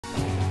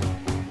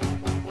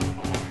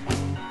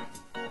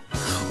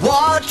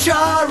Watcher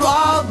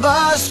of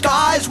the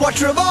skies,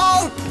 watcher of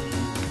all.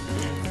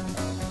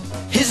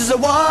 His is a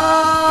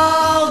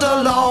world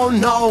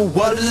alone, no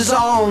world is his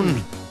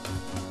own.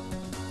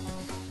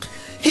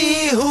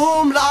 He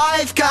whom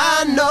life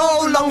can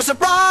no longer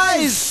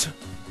surprise,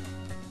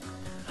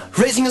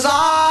 raising his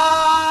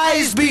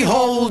eyes,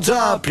 beholds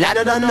a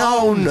planet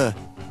unknown.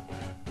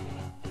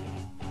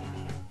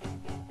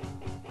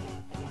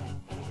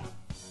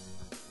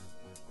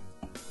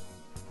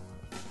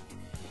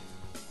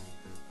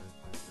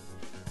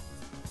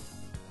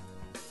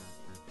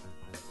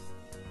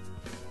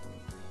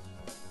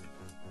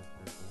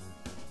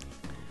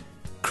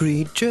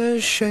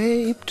 Creatures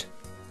shaped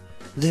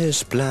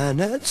this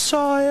planet's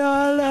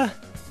soil.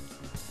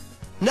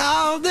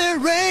 Now their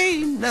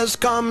reign has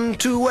come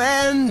to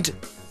end.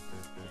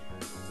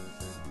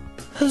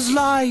 Has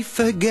life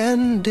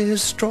again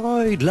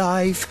destroyed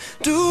life?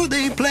 Do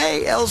they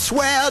play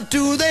elsewhere?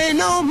 Do they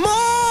know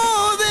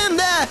more than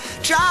their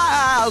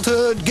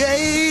childhood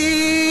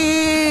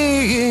games?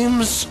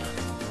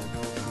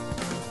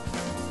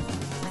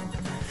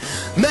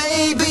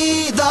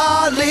 Maybe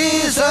the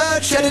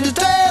lizard shedding its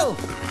tail.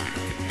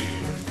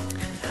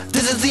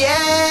 This is the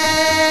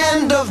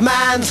end of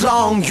man's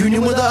long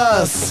union with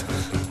Earth.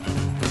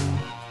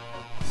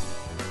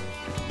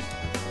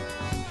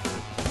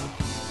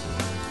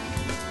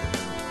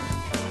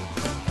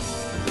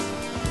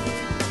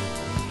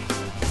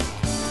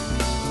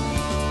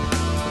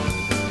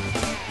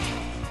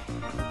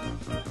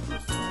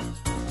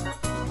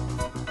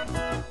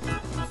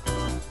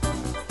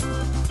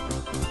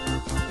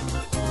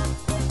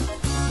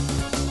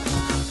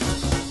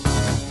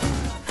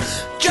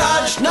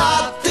 Judge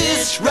not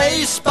this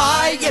race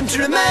by empty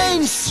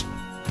remains.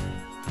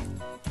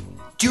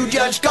 Do you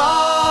judge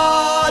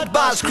God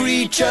by his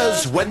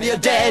creatures when they are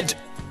dead?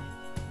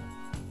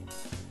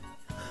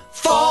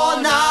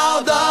 For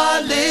now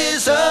the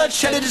lizard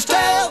shedded his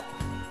tail.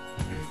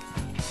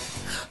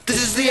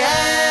 This is the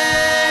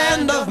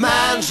end of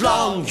man's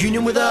long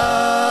union with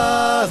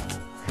Earth.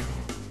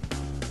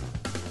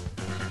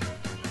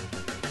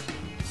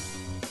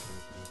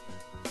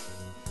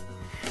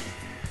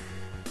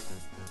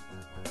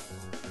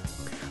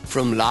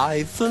 From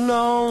life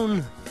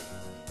alone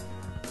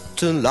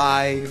to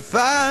life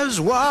as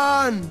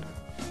one,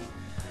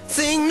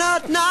 think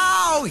not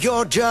now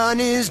your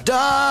journey's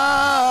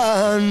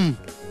done.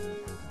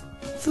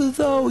 For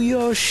though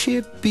your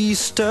ship be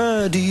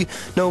sturdy,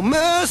 no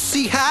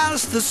mercy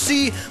has the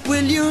sea.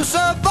 Will you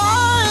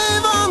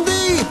survive on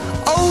the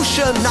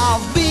ocean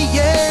of being?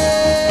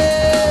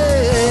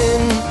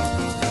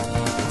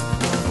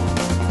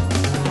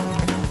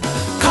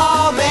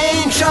 Come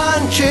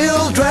ancient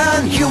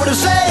children, hear what I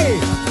say.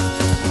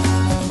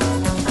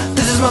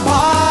 This is my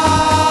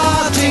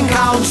parting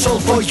counsel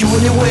for you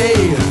and your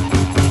way.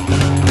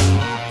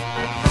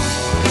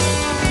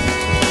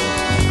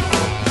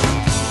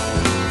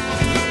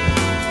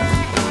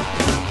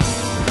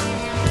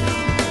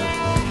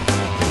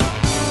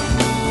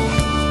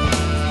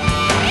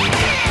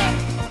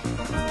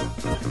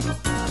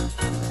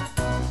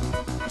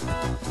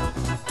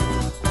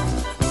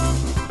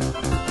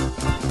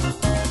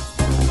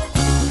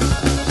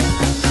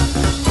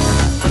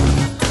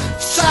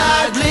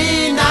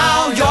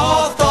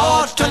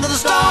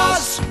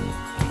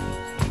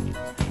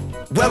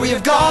 Where we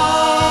have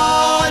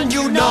gone,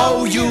 you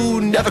know you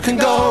never can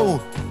go.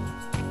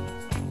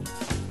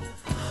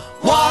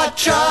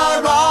 Watcher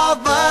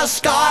of the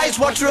skies,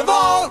 watcher of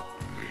all.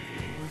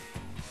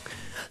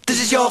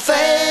 This is your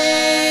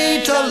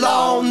fate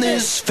alone,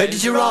 this fate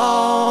is your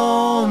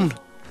own.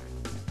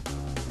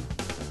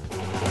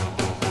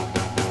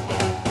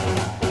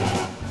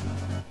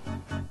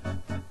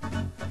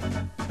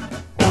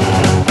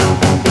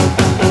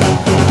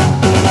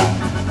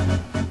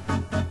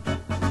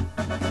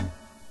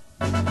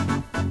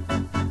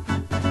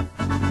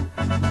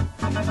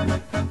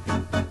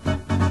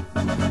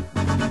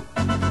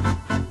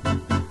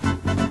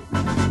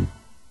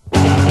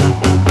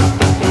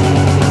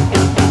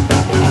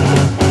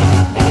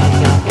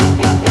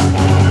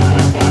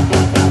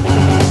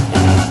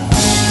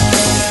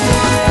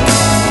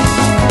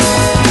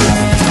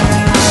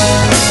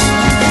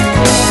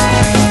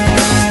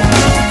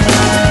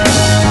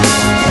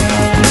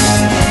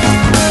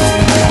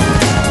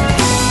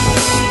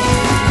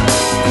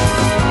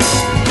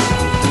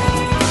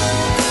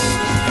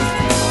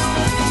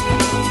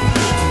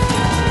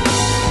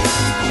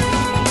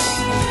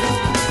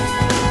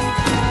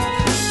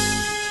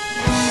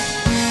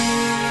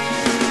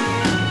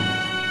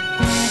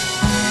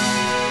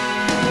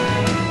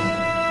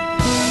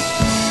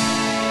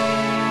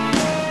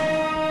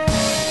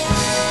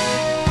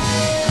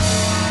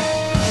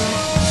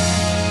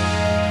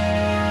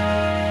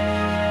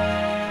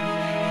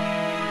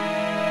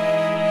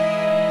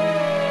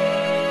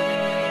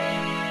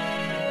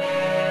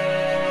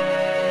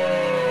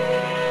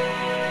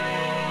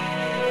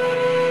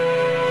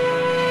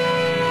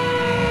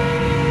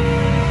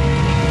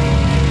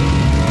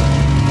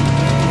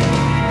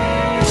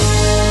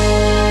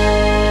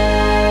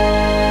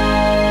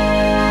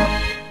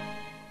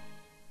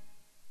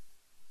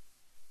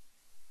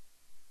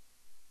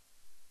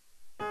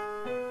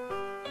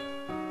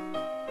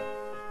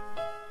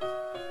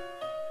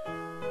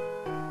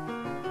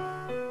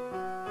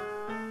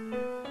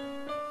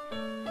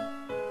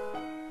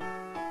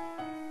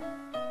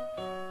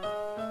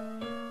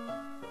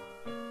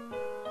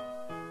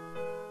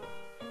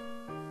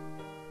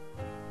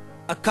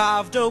 A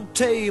carved oak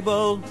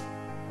table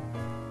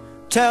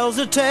tells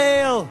a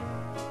tale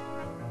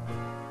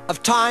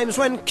of times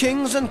when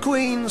kings and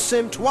queens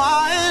sipped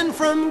wine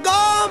from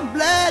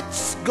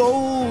goblets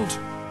gold,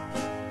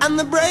 and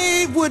the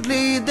brave would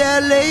lead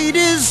their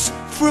ladies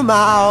from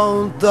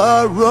out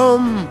the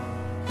room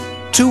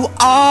to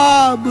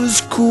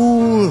arbors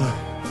cool.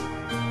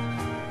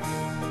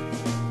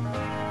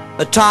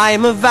 A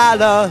time of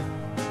valor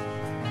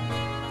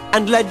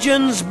and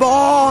legends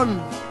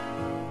born,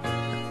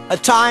 a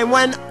time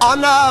when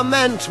honor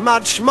meant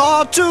much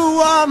more to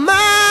a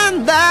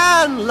man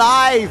than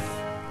life,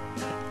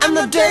 and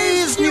the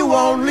days knew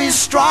only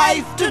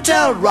strife to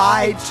tell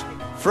right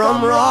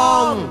from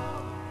wrong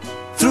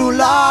through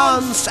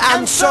lance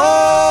and sword.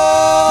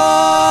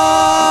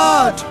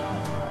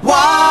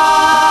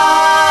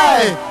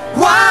 Why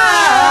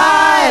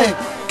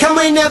can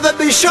we never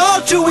be sure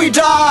till we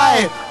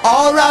die,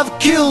 or have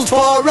killed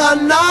for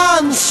an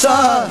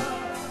answer?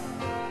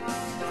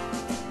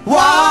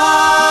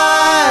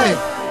 Why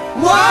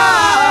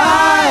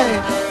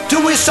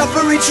do we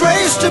suffer each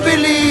race to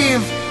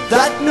believe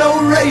that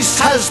no race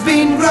has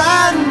been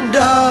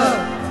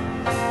grander?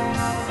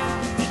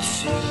 It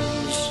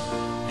seems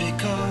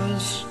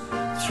because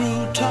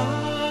through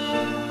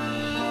time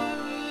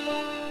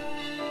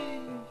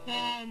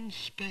and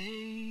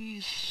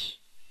space,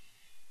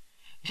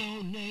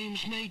 though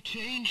names may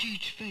change,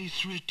 each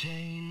face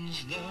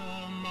retains the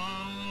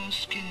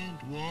masked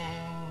war.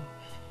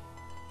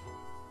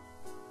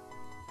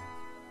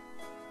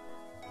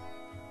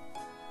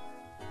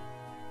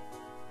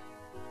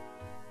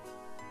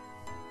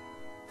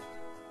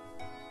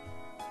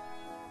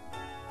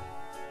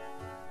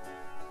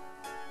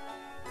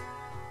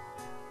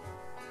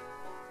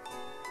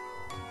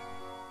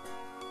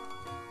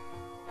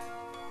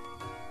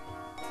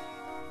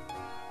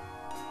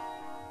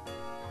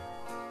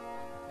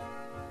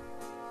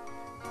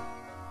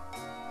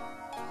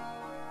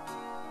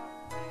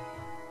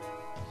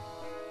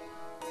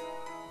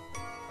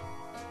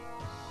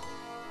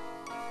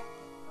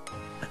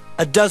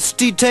 A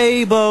dusty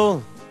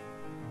table,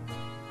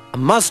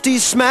 musty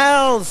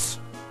smells,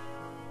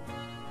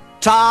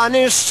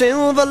 tarnished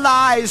silver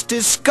lies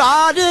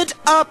discarded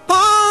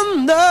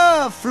upon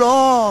the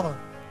floor.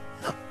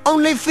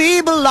 Only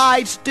feeble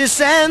light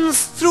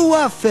descends through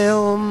a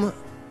film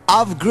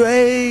of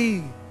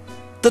grey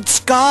that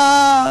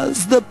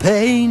scars the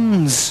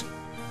panes.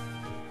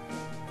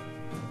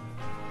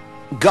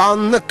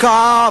 Gone the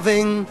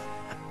carving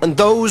and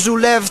those who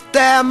left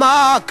their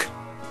mark,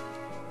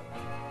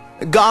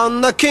 gone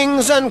the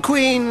kings and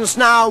queens,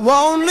 now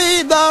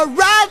only the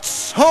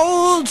rats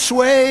hold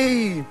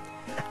sway,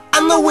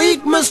 and the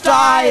weak must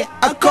die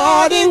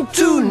according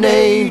to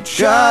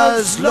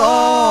nature's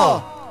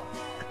law,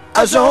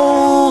 as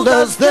old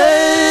as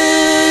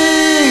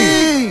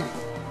they.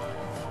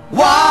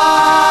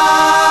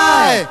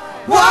 Why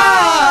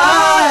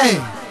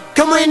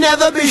can we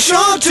never be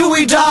sure till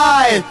we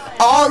die,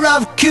 or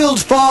have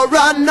killed for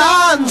an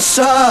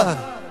answer?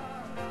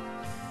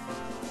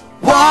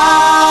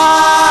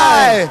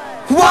 Why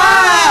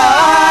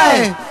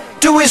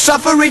do we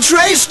suffer each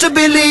race to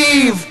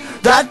believe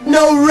that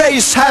no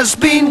race has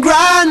been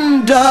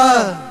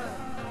grander?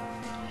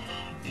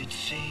 It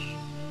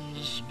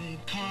seems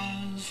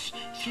because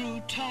through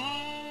time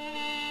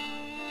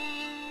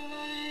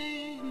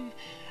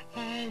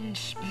and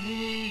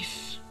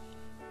space,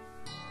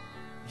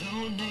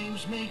 though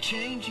names may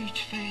change,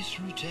 each face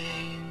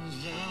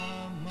retains the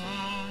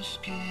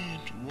masked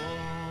war.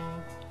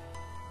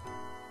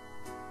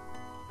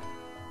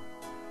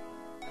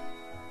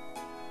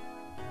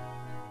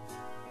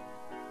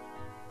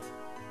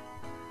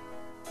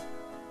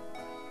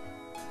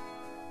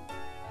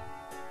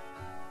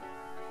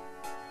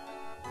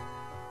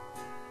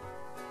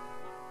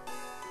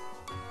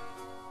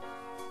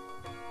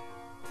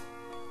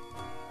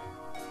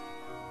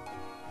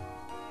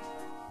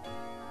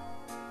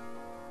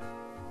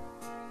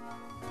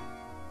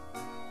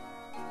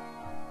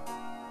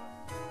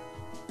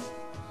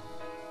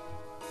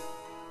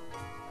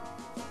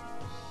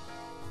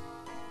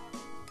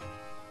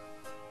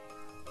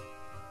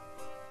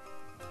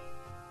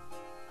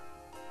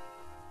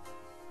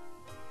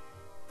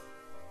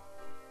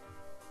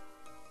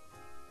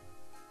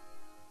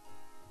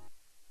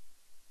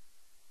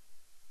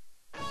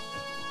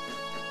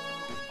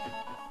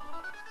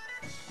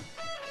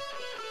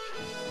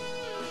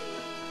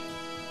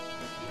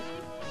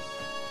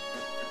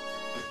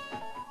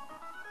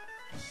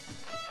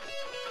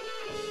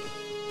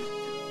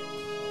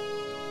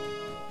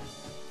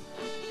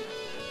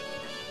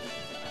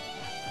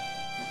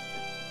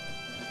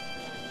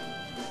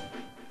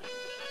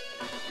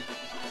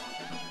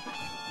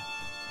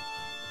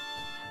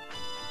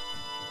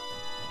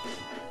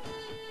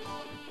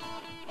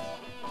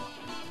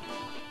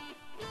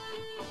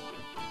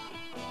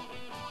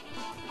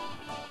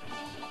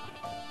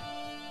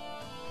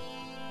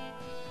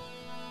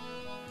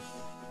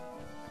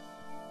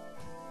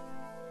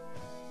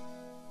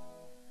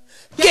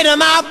 Get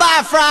 'em out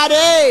by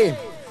Friday,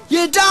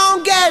 You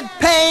don't get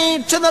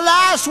paid till the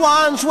last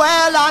one's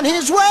well on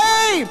his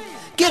way.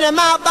 Get him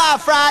out by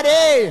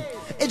Friday.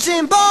 It's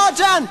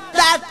important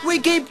that we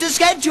keep the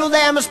schedule.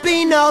 There must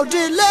be no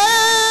delay.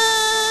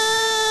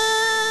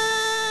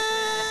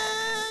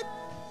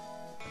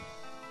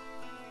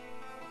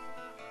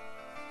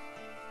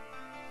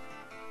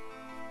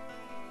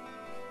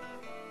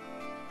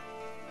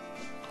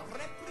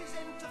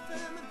 Represent a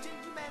firm of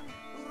gentlemen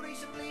who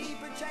recently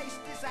purchased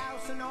this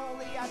house and all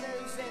the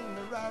others in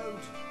the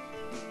road.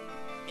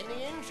 In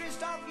the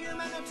interest of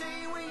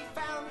humanity, we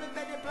found a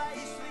better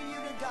place for you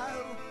to go.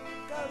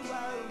 Go,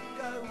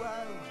 go, go.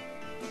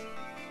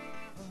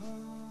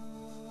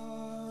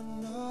 Oh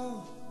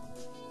no,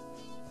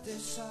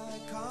 this I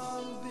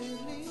can't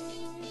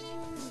believe.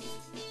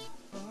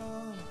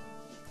 Oh,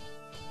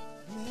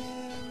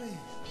 Mary,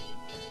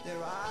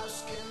 they're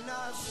asking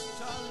us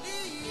to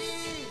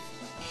leave.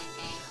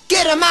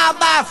 Get 'em out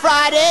by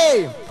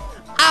Friday.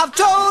 I've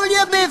told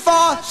you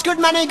before, it's good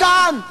money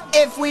gone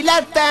if we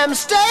let them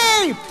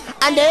stay.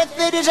 And if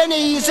it isn't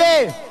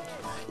easy,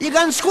 you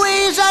can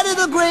squeeze a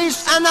little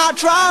grease and our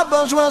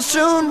troubles will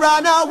soon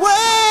run away.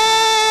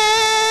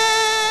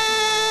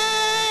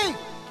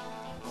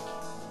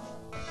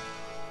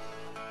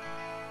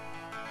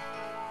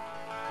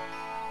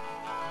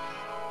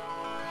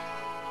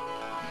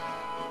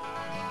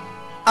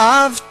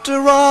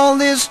 After all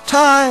this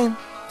time,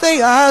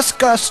 they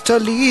ask us to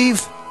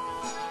leave.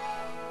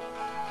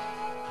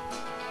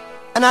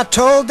 And I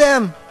told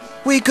them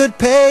we could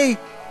pay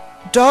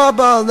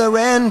double the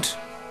rent.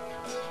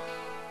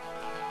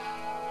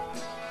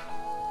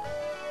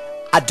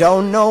 I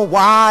don't know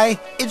why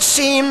it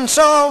seemed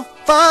so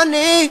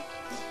funny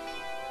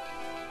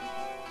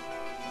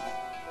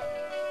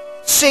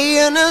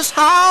seeing as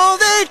how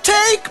they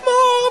take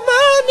more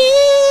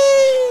money.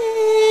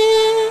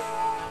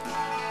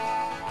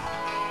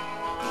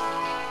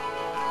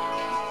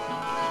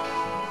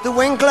 The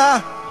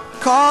Winkler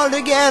called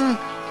again.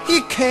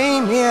 He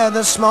came here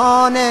this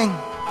morning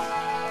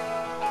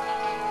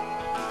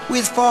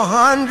with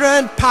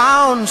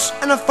 £400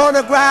 and a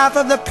photograph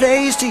of the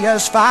place he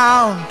has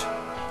found.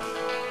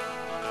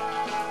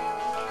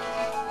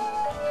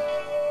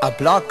 A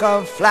block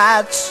of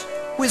flats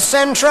with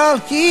central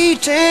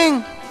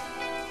heating.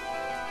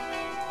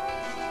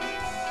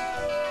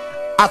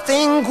 I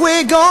think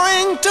we're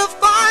going to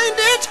find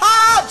it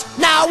hard.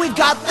 Now we've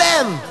got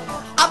them.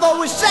 I've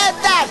always said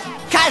that.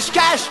 Cash,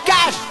 cash,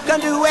 cash can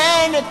do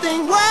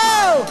anything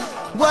well.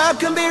 Work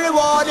can be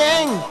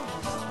rewarding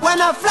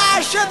when a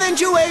flash of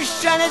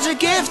intuition is a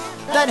gift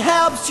that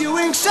helps you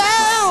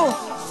excel.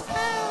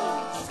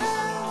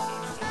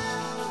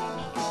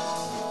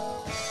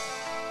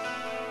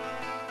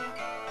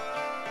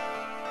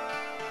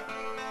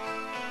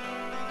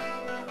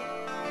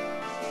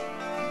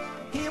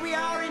 Here we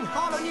are in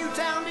Hollow New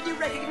Town. Did you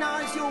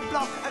recognize your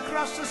block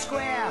across the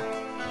square?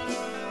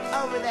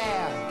 Over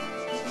there.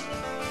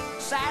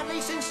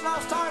 Sadly, since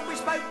last time we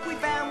spoke, we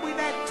found we've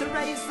had to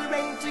raise the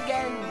rent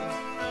again.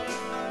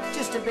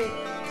 Just a bit.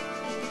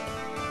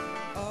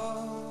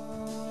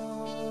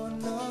 Oh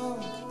no,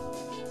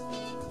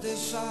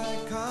 this I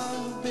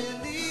can't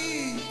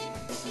believe.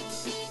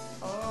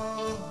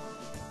 Oh,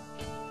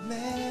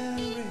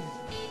 Mary,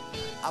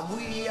 and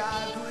we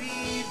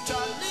agreed to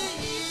leave.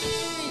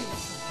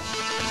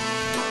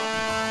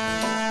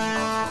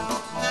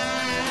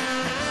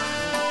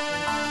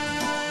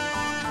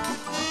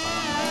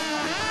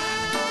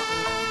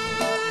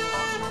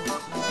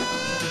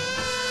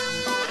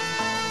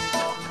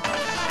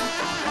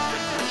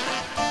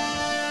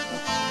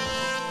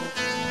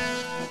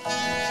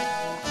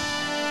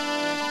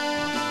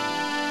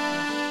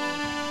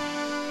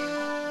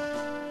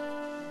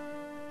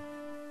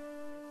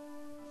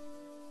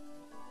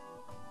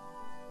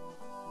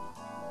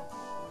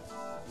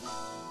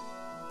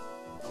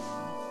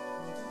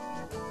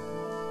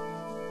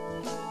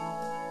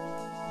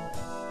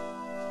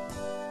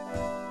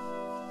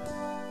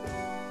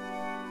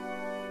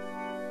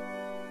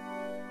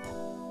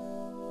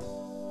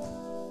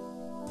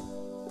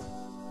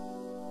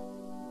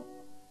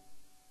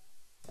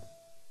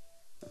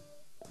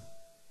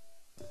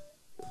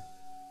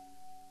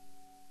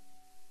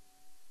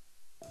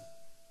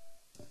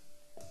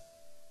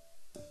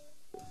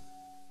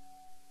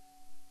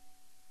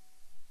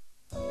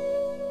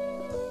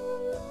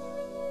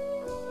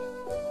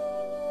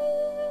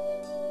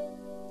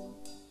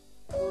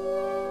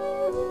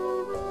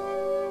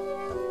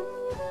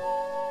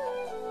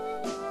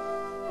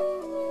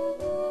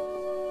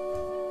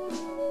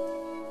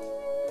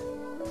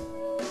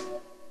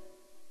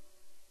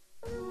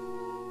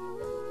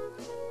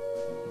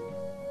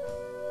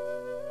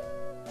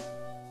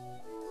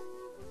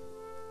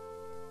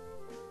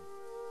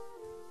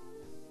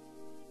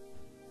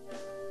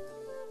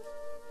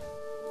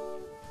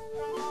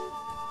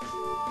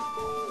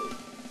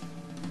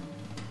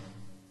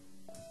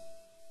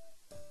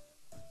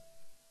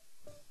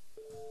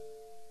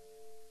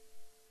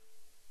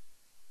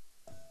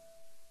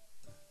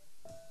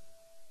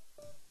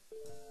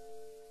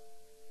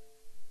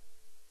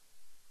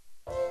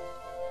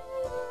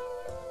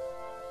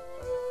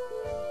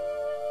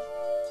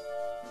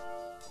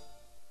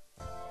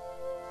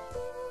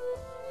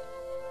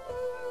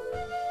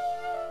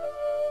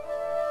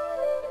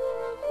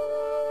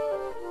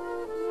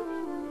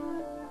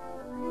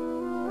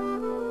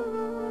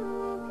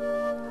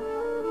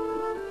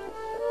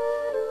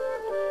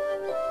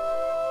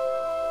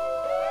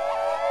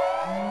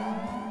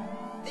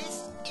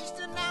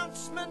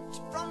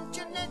 divestment from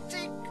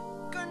genetic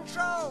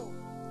control.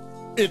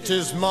 It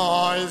is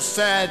my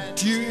sad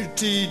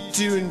duty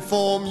to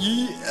inform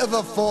ye of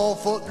a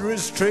 4-foot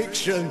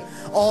restriction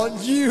on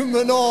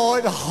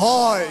humanoid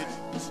height.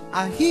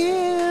 I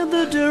hear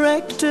the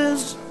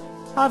directors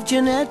of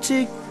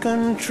genetic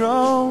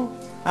control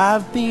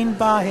have been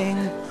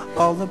buying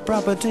all the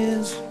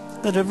properties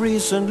that have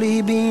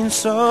recently been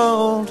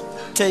sold,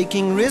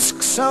 taking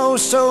risks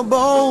so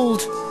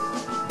bold.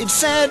 It's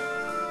said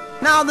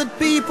now that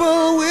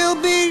people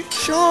will be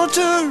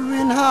shorter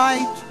in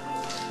height.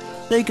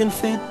 They can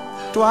fit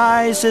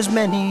twice as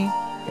many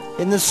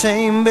in the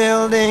same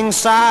building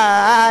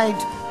site.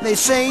 They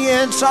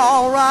say it's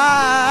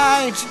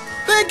alright,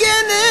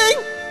 beginning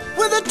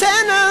with the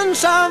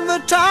tenants of the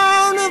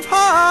town of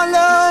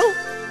Harlow.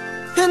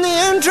 In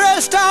the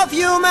interest of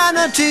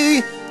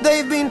humanity,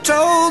 they've been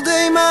told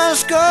they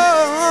must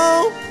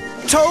go.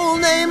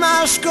 Told they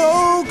must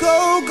go,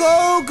 go,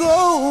 go,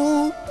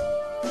 go.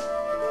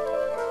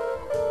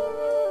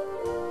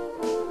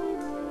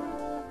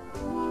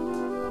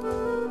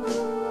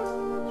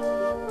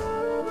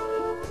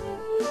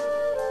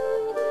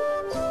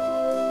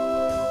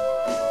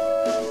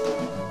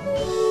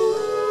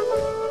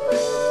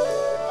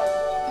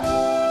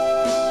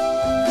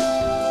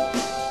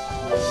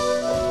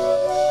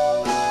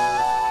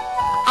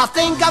 I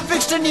think I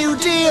fixed a new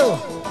deal.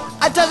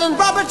 A dozen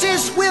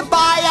properties we'll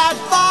buy at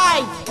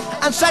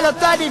 5 and sell at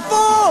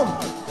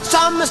 34.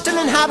 Some are still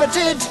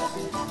inhabited.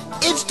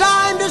 It's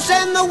time to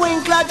send the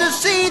Winkler to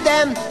see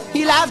them.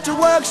 He'll have to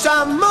work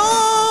some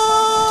more.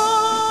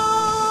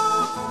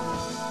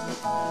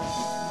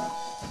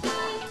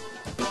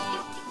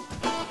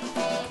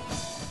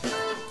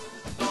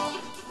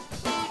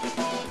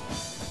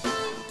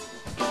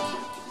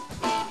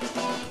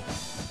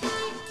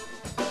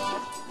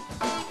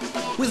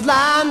 With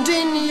land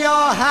in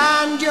your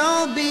hand,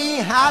 you'll be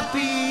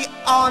happy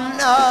on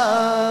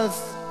earth.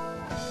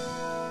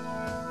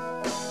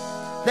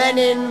 Then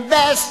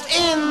invest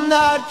in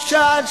the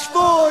church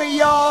for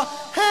your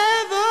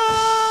heaven.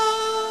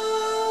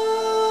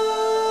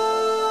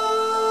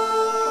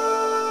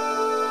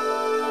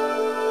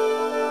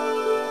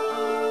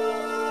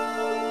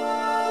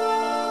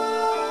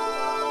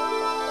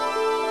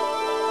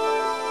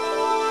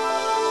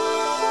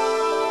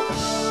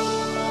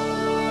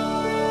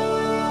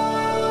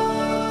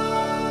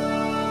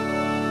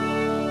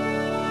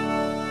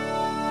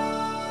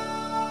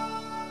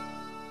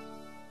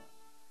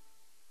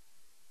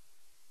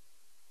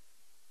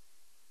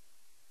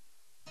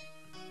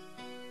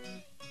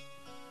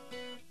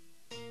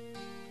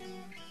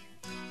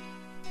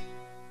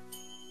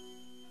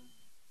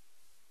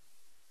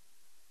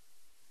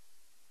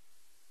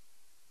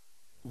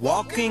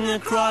 Walking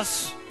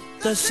across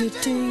the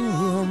sitting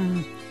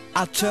room,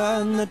 I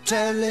turn the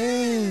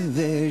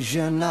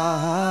television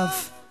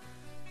off.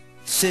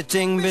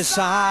 Sitting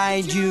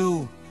beside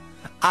you,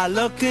 I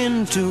look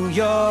into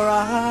your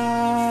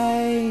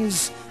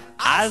eyes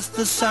as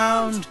the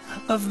sound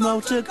of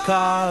motor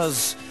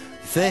cars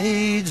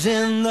fades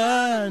in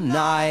the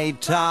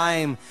night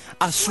time.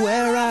 I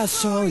swear I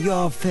saw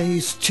your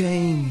face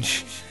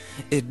change.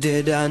 It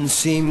didn't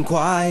seem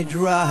quite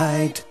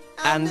right.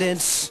 And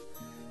it's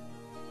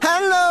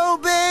hello,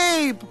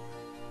 babe,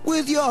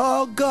 with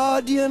your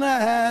guardian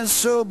eyes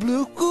so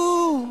blue.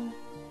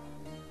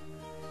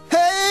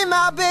 Hey,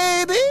 my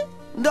baby,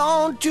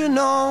 don't you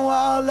know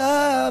our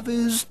love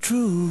is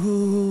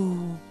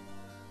true?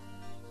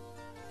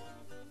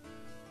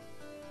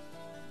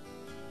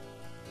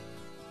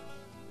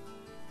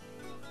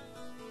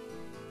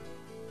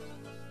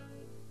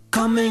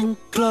 Coming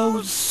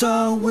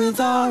closer with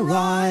our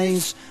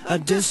eyes, a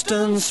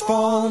distance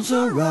falls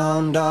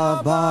around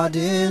our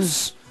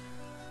bodies.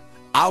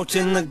 Out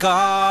in the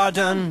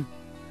garden,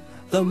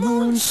 the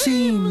moon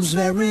seems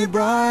very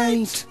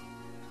bright.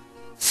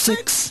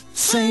 6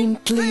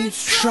 saintly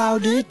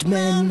shrouded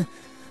men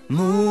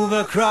move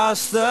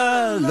across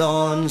the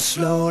lawn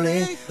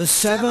slowly. The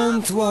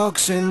 7th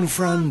walks in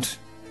front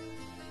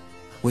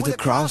with a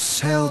cross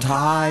held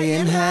high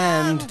in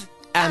hand.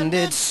 And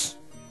it's,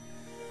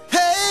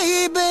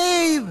 hey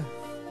babe,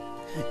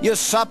 your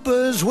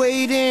supper's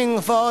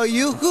waiting for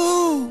you.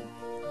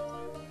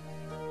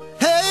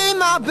 Hey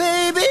my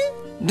baby,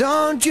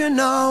 don't you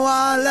know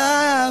our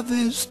love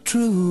is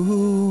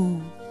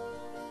true?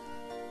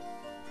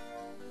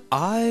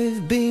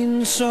 I've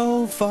been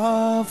so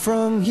far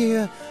from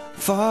here,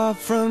 far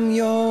from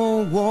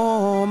your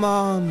warm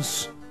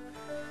arms.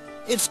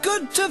 It's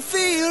good to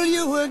feel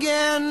you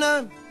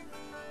again.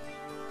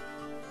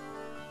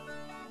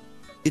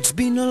 It's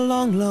been a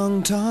long,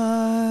 long time,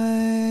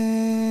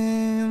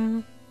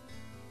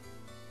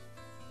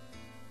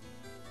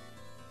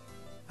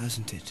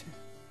 hasn't it?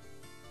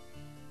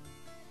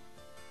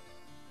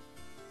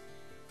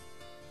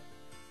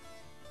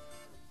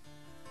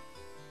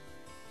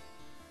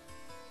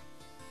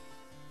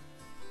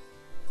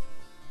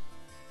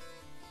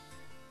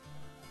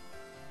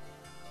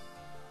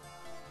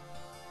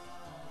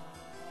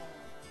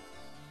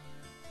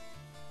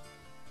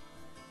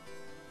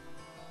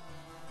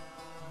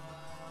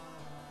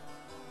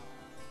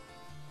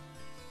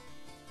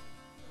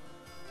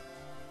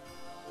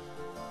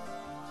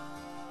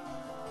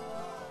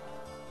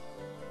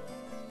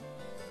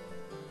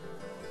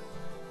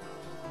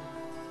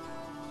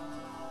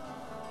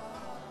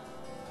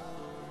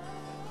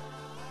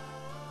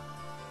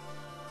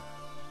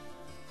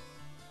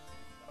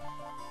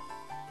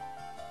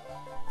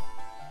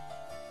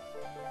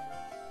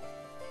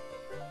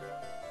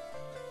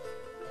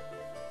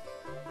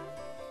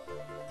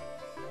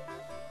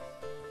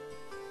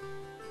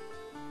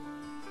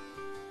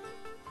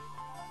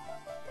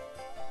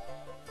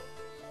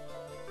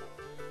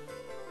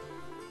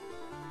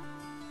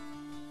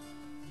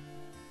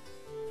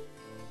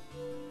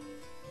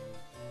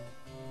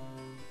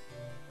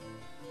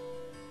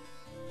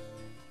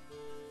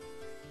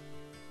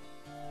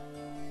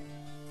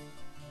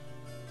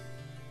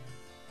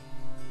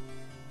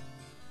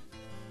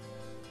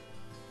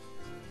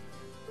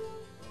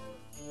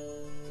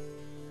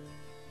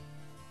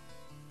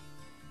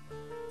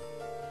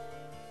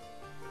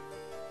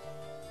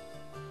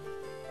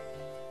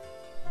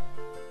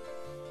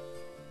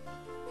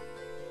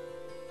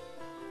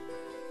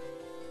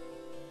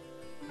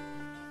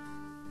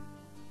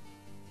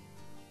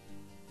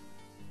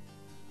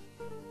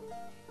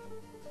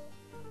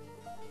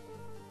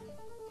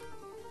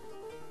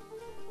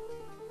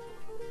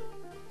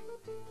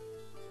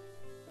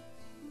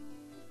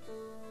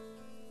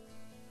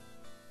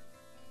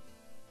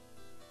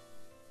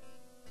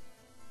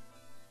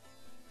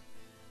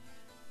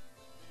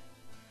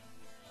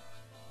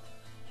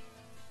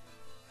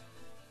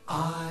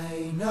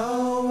 I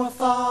know a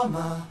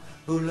farmer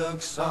who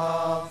looks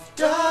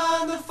after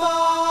the farm.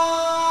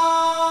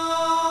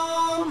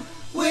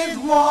 With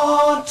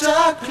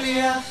water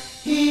clear,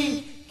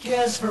 he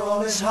cares for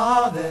all his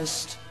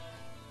harvest.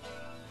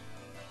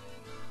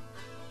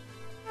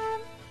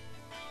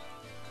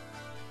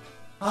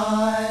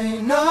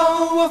 I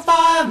know a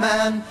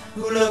fireman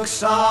who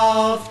looks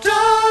after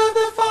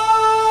the farm.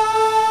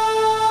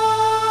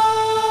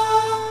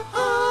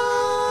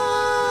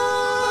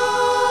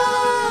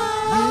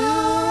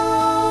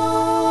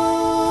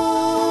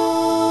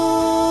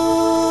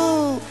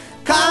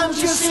 Can't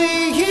you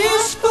see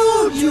his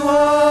food you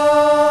are?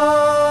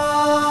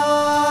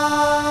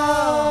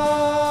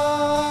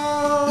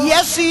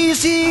 Yes,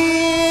 he's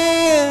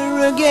here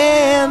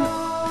again.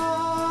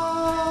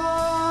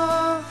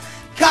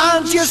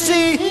 Can't you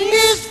see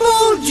his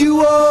food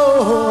you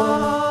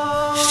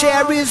owe?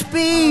 Share his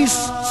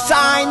peace,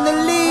 sign the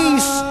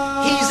lease.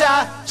 He's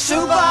a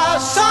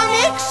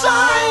supersonic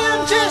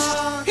scientist.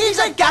 He's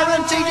a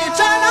guaranteed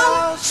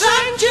eternal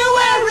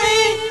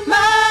sanctuary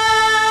man.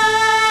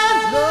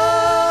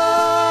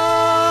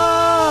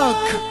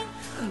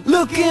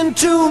 Look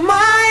into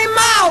my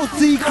mouth,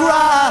 he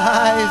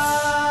cries.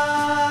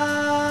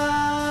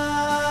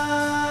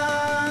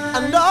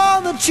 And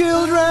all the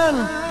children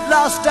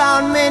lost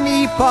down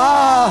many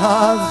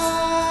paths.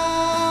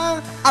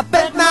 I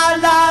bet my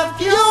life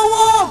you'll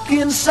walk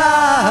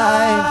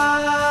inside,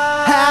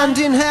 hand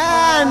in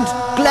hand,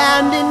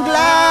 gland in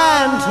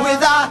gland,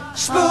 with a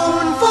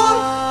spoonful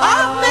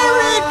of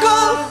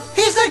miracle.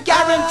 He's a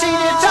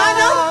guaranteed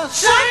eternal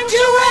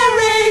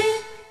sanctuary.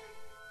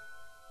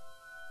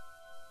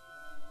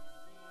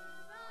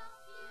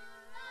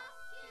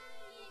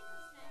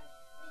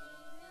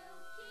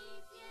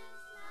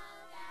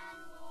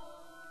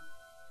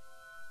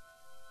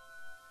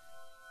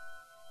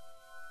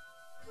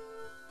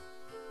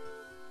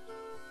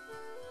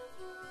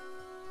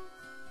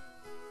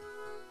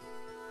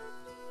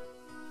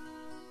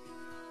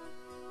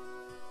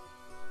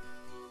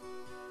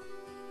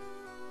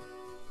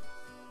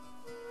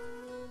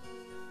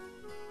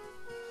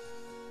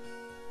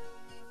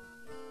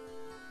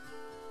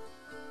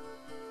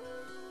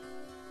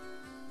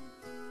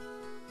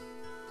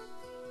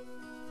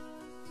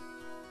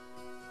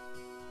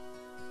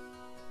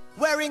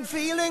 Wearing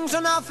feelings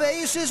on our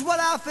faces while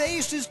our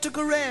faces took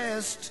a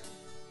rest.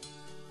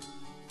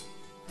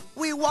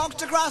 We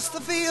walked across the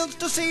fields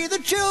to see the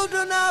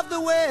children of the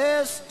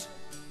West.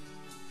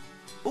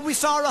 But we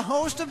saw a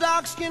host of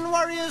dark-skinned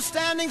warriors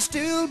standing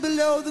still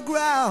below the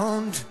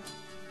ground.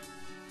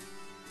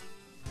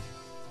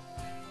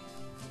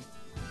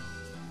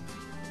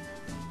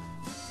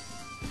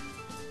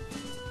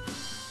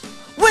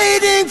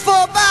 Waiting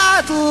for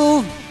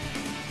battle.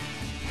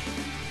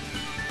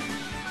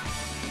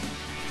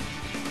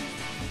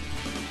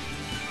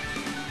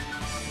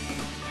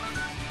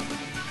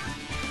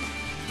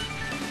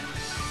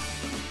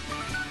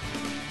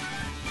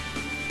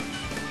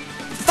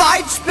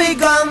 Fights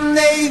begun,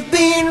 they've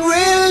been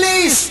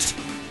released,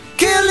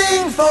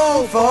 killing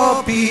foe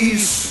for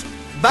peace.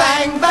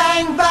 Bang,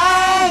 bang,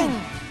 bang.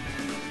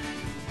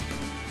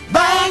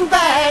 Bang,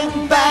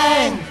 bang,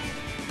 bang.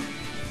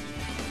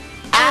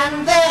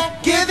 And they're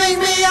giving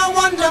me a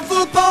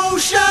wonderful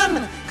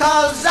potion,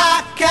 'cause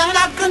I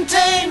cannot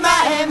contain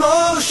my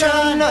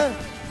emotion.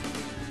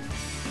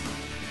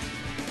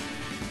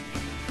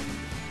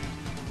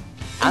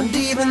 And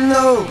even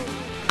though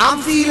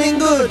I'm feeling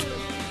good,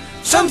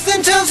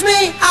 something tells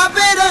me I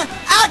better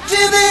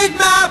activate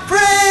my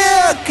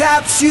prayer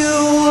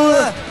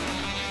capsule.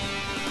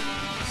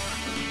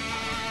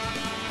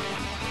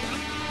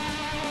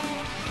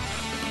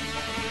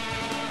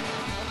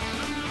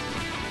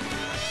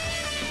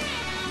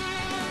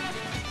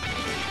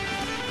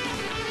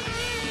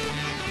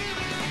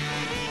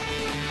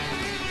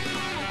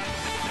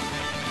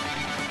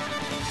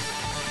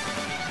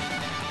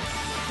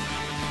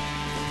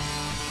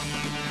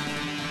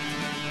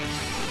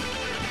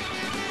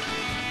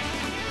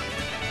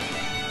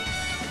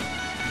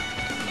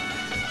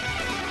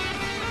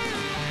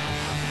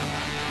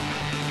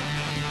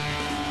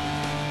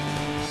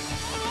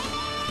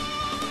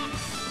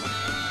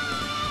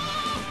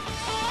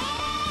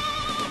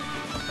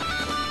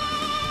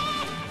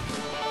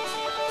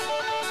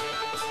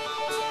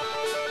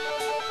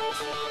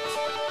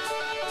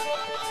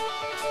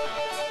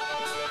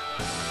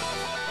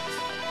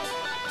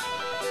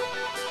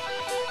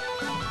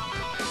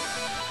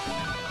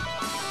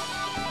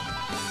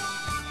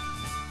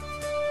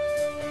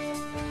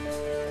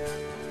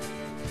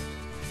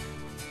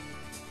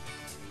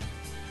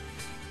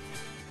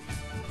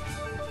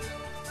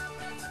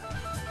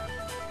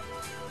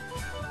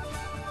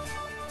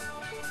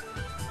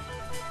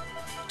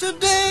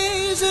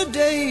 Today's a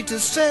day to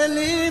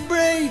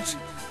celebrate.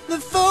 The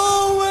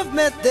foe have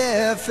met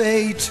their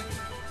fate.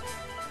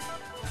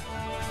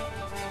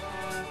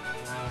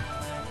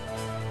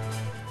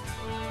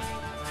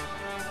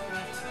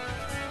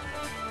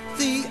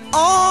 The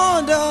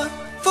order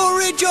for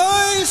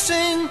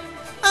rejoicing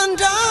and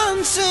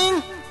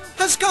dancing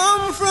has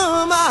come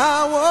from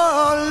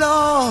our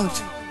Lord.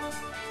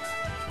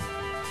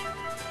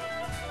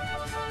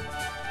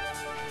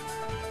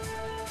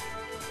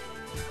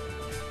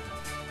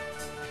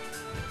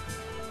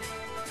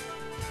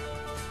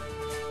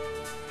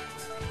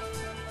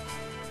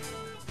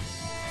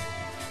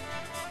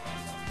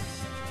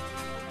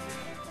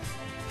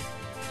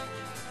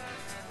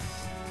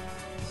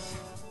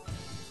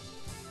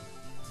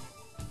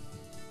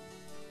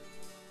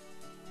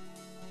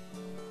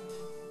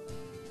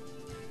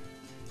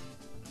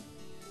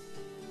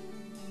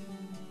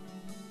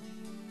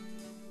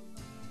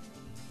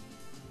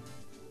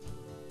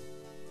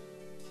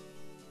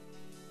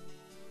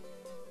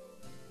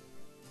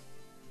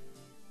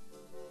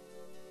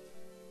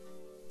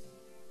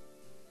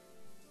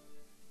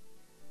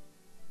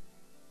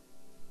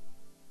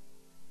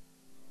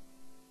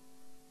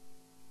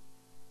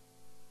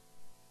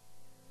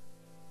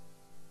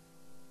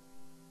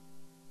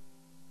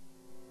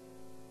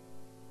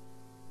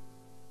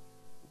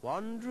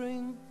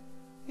 Wandering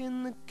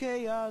in the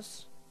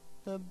chaos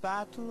the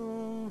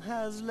battle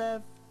has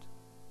left,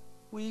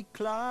 we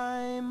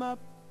climb up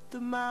the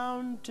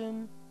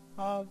mountain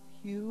of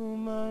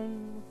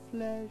human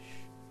flesh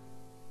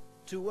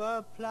to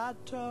a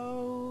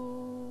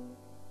plateau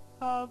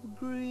of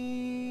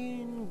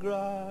green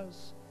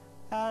grass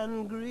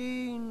and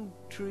green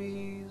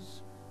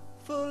trees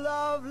full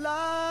of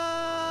life.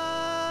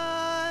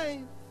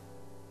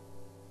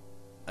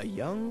 A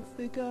young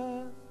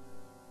figure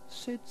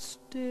sits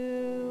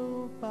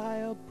still by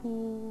a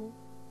pool.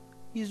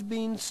 He's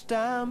been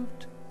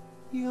stamped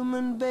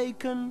human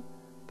bacon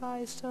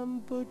by some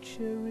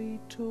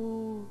butchery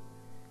tool.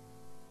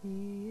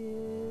 He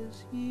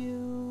is you.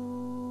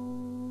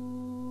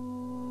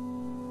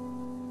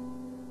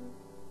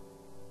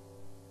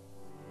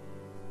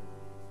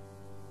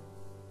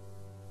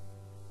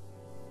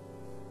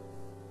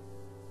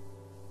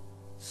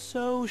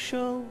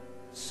 Social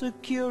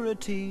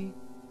security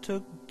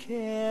took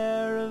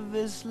care of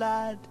this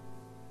lad.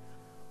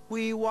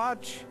 We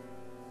watch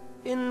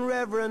in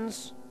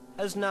reverence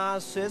as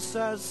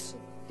Narcissus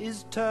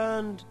is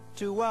turned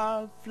to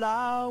a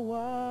flower.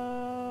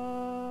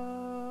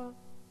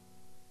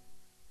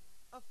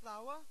 A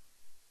flower?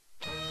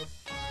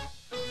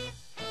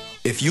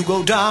 If you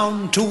go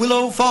down to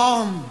Willow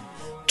Farm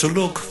to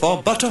look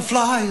for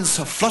butterflies,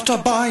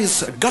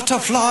 flutterbys,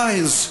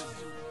 gutterflies,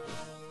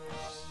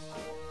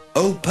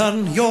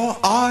 open your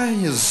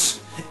eyes.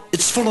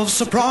 It's full of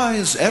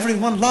surprise.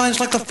 Everyone lies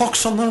like a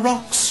fox on the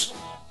rocks.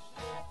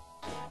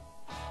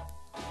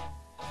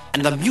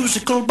 And the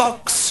musical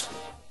box.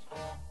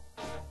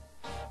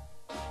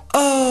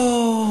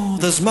 Oh,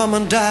 there's mum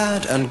and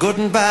dad and good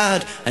and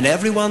bad, and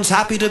everyone's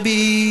happy to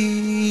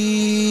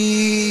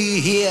be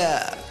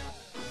here.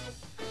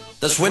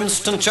 There's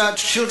Winston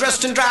Churchill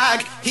dressed in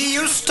drag. He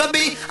used to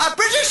be a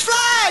British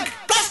flag.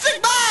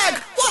 Plastic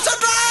bag, what a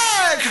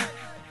drag.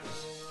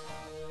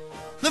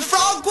 The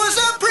frog was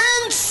a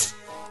prince.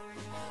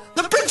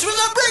 The prince was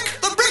a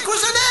brick. The brick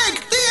was an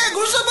egg. The egg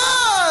was a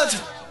bird.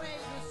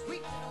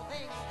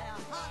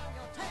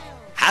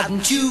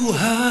 Hadn't you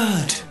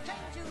heard?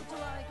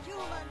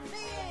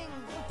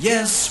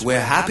 Yes,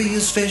 we're happy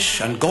as fish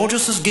and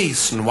gorgeous as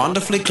geese and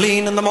wonderfully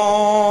clean in the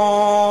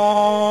morning.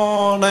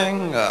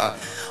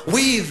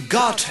 We've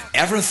got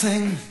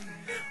everything.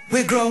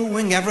 We're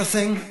growing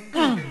everything.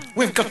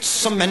 We've got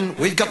some in,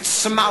 we've got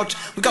some out.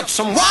 We've got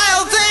some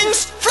wild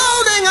things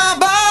floating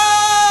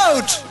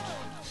about.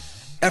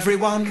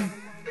 Everyone,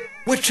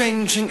 we're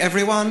changing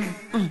everyone.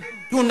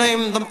 You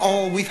name them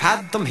all, we've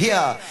had them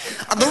here.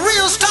 And the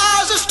real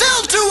stars are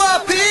still to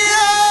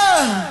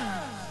appear.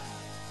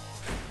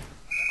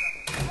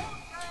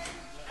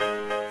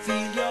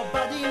 Feel your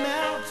body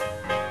melt.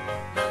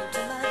 Melt to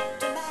melt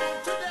to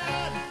melt to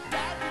dad.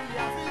 Dad to the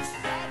office,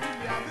 dad to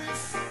the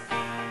office.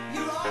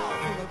 You're all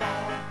full of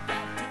all.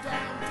 Down to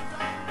down to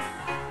down.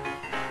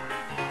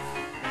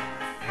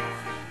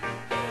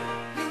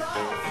 You're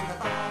all full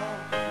of all.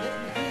 Let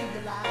me hear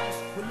your lies.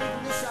 We're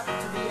living this up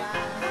to the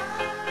eyes.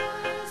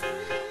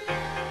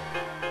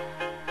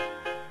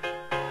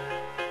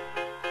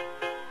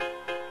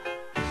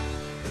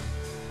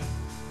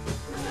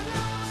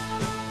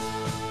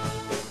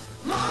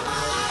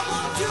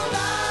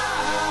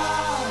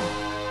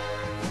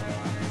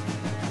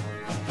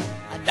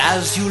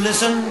 As you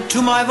listen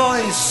to my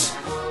voice,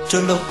 to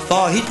look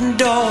for hidden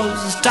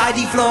doors,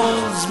 tidy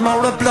floors,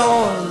 more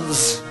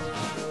applause.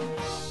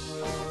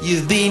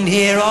 You've been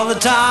here all the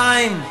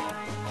time.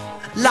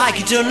 Like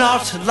it or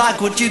not, like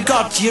what you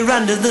got, you're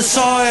under the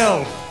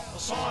soil. The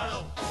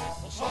soil,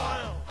 the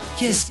soil.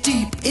 Yes,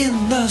 deep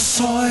in the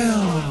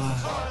soil.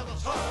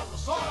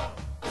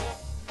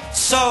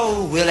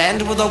 So we'll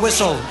end with a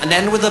whistle and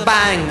end with a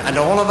bang, and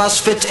all of us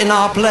fit in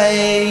our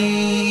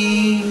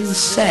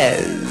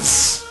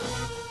places.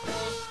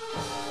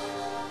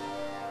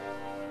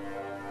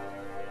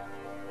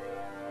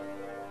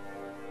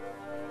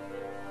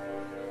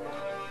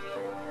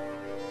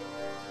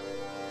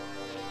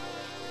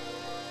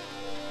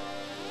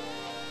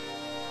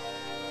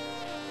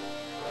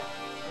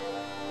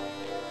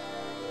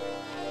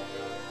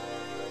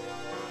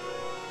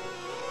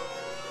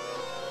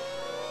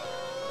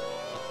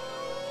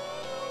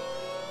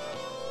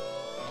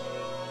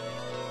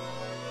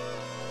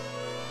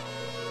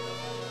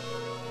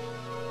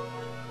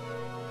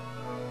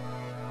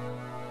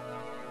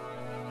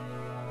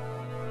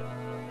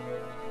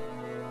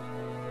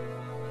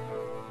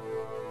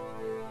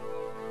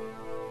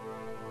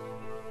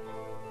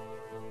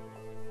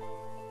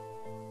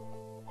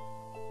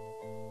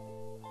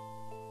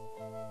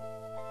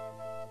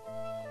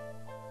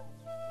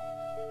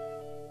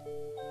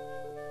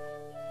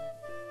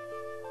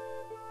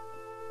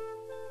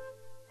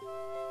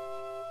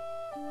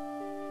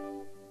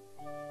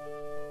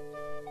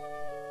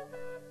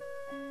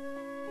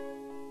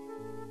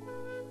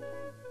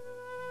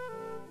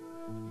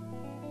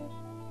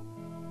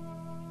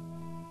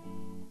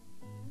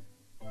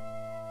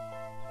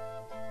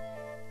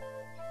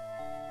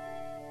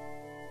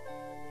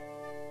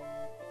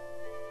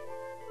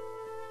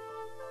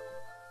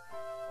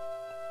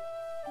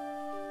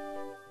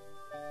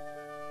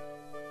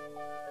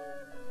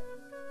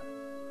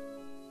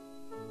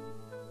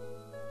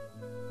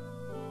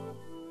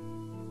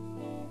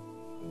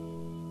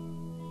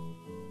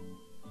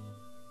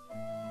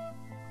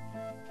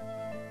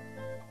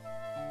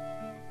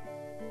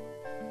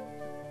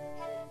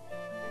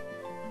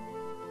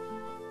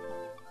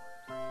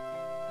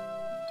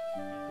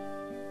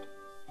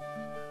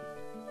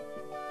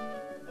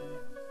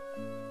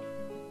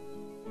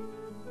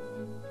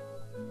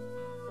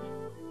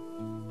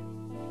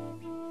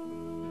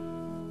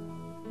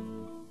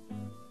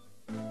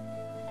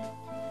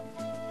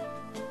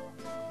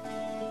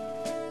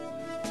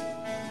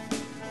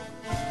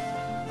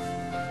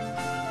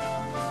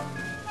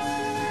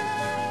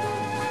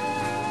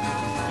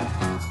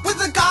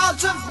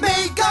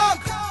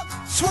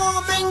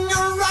 roving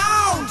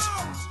around.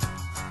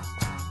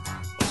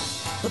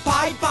 The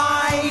Pied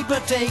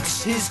Piper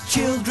takes his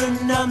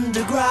children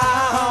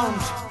underground.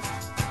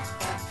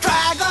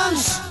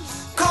 Dragons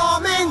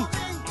coming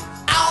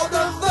out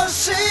of the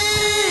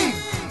sea,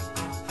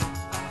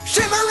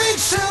 shimmering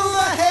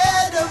silver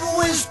head of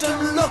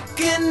wisdom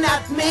looking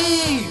at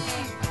me.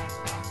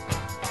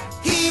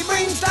 He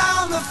brings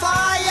down the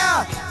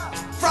fire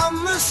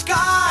from the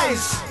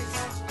skies.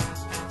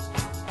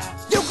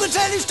 You could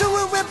tell he's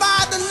doing it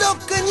by the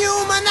look in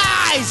human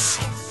eyes.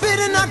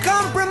 Bidding a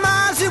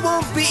compromise, it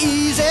won't be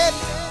easy.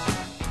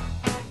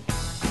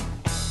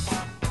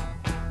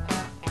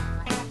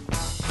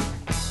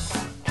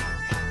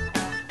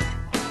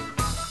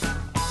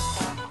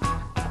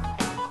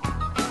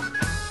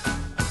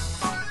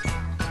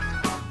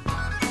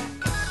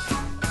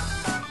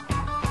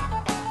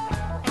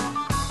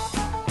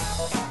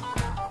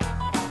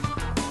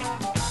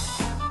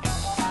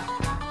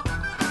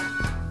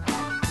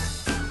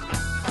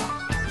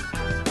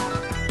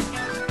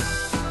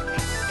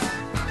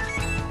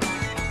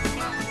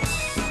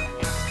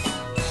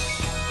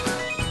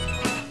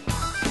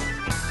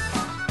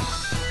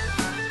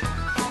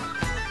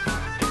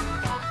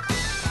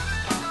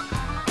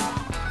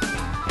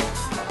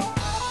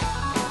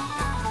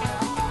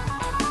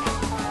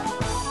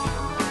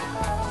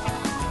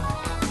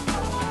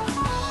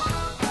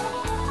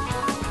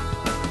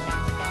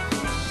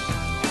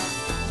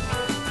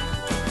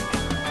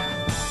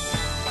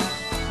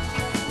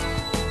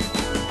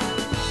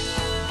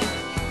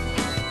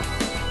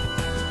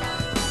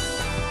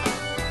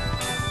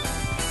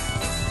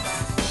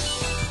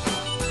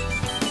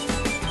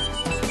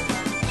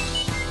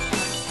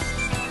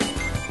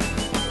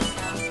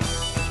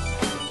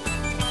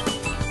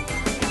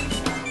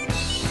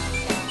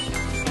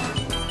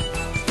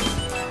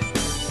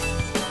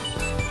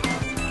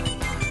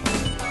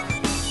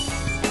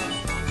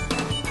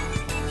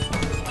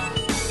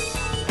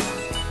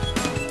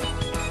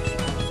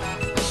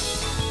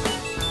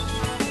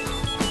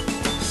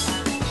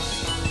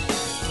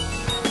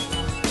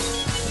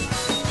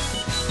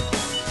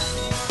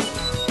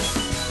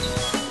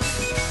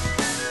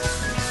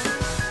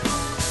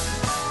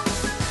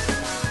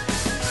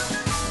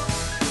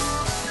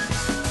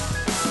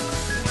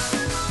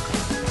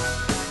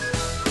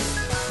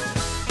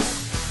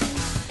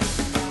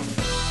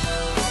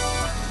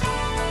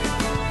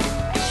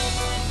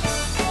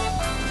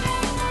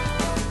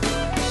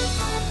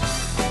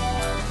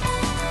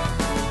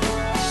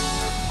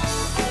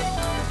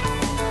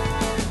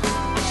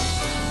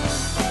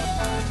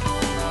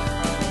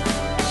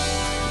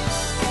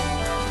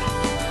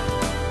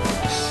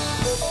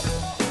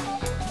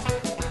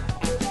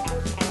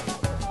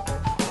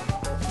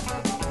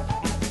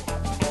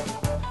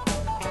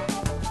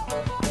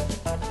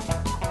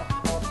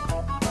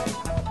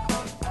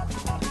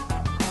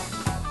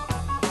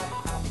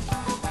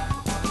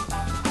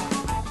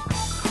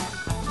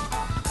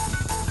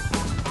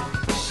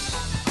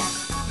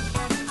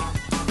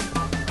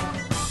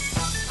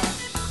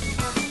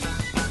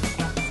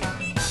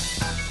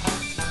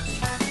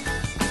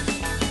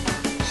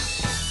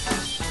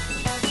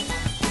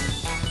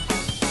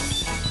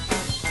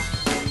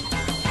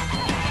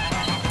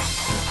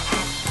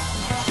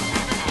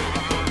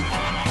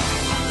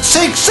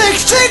 Six,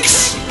 six,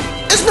 six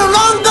is no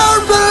longer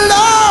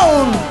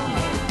alone.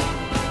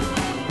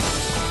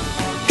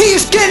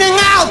 He's getting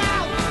out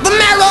the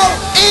marrow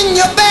in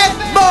your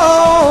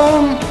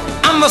backbone.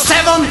 And the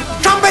seven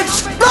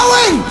trumpets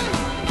blowing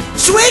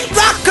sweet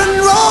rock and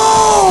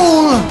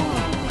roll,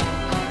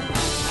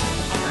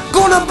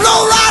 gonna blow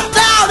right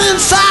down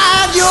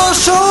inside your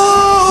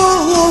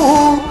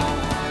soul.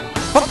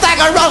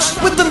 Pythagoras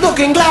with the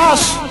looking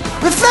glass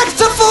reflects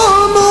the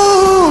full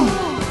moon.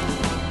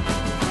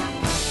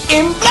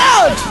 In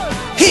blood,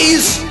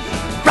 he's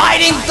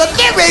writing the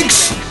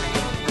lyrics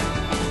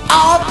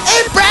of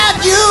a brand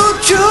new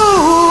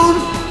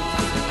tune.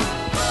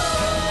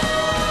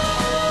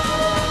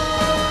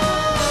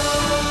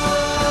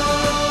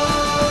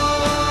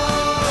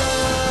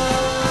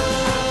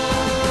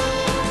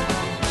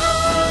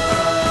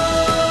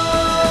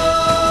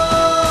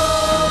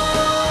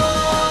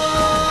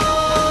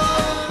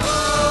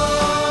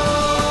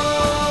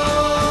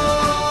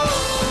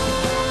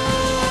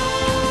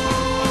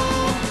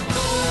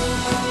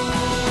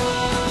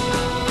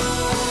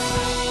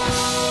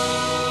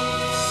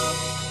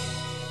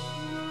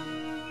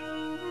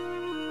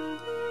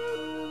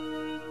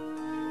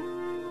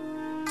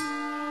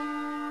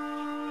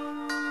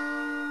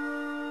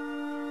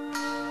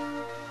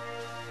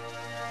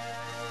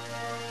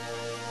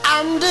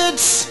 And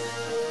it's,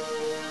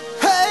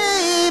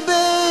 hey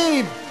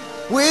babe,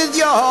 with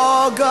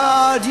your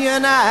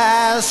guardian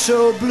eyes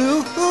so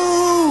blue.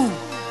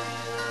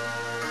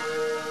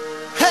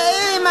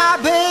 Hey my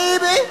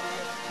baby,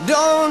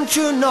 don't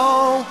you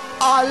know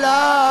our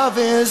love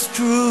is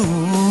true?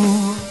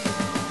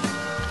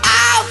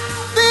 I've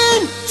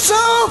been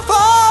so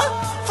far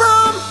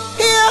from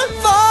here,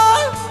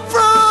 far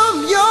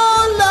from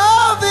your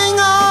loving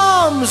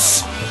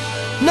arms.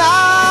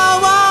 Now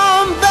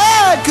I'm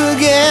back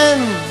again.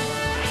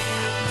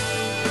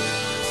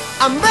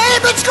 and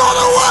maybe it's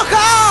gonna work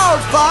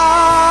out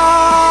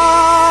fine.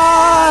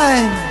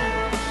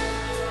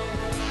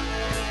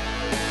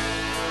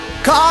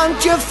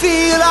 Can't you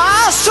feel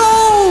our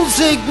souls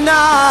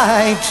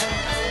ignite?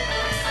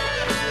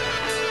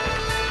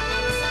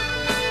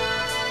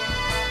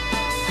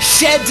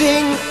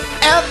 Shedding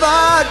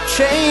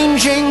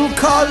ever-changing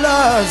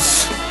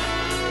colors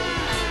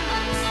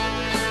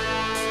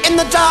in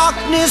the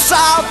darkness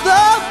of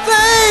the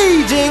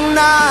fading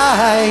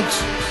night.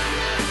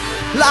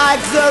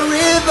 Like the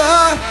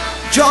river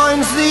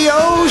joins the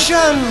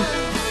ocean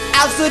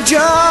as the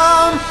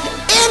germ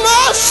in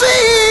a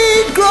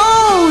seed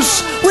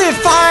grows, we've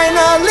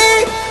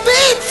finally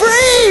been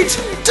freed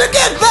to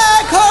get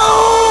back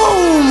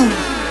home.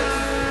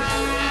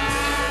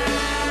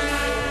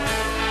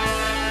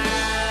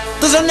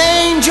 There's an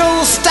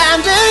angel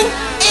standing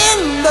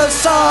in the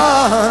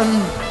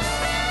sun,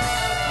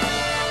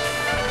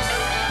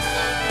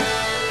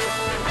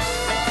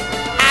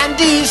 and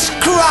he's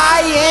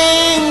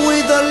crying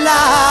with a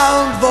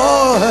loud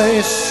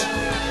voice.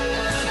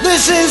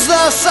 This is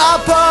the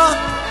supper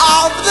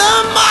of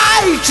the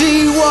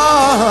mighty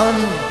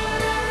one,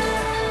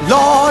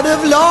 Lord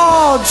of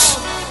lords,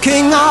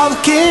 King of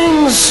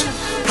kings,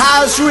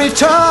 has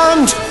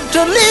returned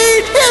to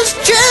lead his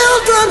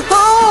children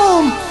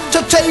home,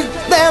 to take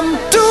them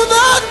to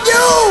the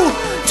new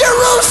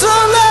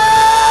Jerusalem.